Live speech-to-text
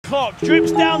clock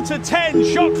drips down to 10,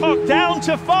 shot clock down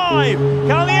to 5.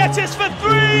 Kalnietis for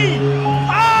 3.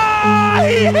 Ah,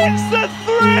 he hits the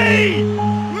 3.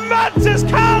 Mantas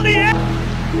Kalnietis.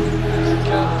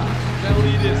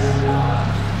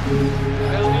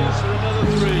 Kalnietis for another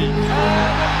 3.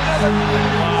 And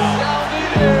Kalnietis,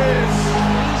 his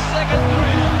second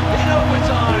 3 in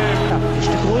overtime. Iš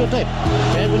tikrųjų taip,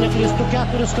 jeigu neklystu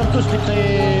 4 kartus tik tai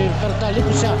per tą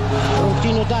likusią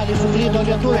rungtynių dalį suklydo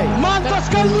lietuviai. Mantas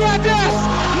Kalnietis!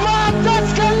 Mantas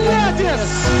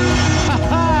Kalnietis!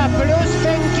 Haha, +5!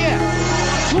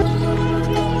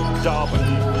 Darwin,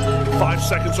 5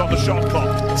 seconds on the shot clock.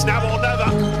 It's now or never.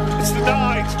 It's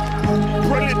denied.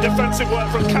 Brilliant defensive work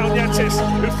from Kalnietis,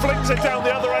 who flings it down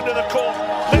the other end of the court.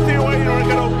 Lithuania are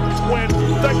going to win.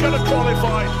 They're going to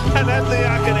qualify and end the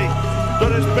agony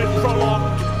that has been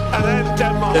prolonged, and then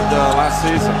Denmark. Last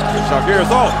season. Good shot. Here's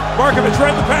Markovic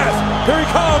read the pass. Here he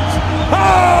comes.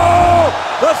 Oh!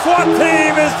 The SWAT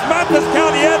team is Mantas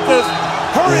Kalnietis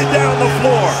hurried down the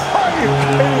floor. Are you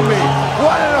kidding me?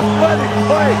 What an athletic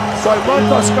play by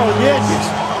Mantas Kalnietis.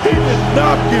 He did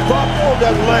not give up on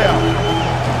that layup.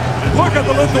 Look at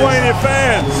the Lithuanian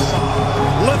fans.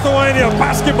 Lithuania,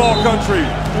 basketball country.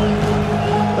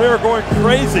 They are going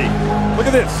crazy. Look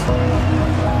at this.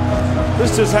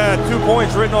 This just had 2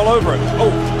 points written all over it. Oh,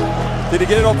 did he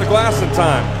get it off the glass in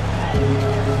time?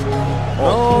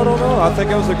 Oh, I don't know. I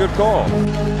think it was a good call.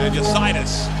 And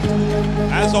Yasitis,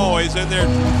 as always, in there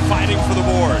fighting for the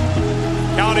board.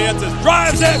 Kalnietis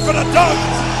drives in for the dunk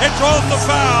and draws the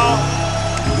foul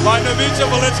by Novica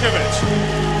Velickovic.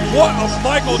 What a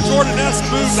Michael Jordan-esque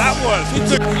move that was.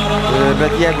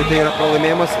 Bet jeigu tai yra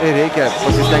pralaimėjimas, reikia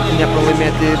pasistengti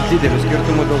nepralaimėti didelių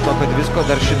skirtumų dėl to, kad visko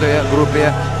dar šitoje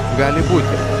grupėje gali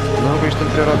būti. Na,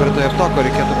 grįžtant prie Roberto Javtoko,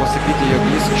 reikėtų pasakyti, jog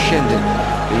jis šiandien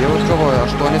jau iškovojo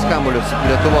 8 kamuolius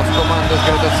Lietuvos komandos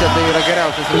gretose. Tai yra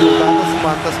geriausias rezultatas.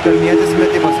 Mantas Kalnietis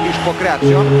metimas iš po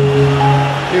krepšio.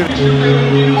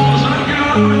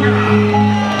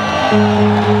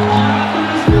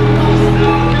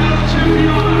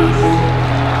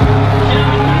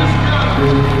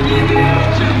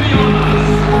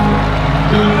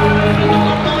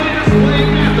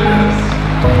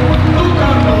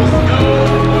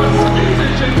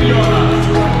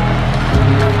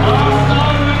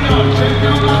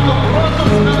 Čempionato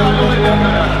Europos medalio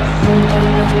laimėtojas.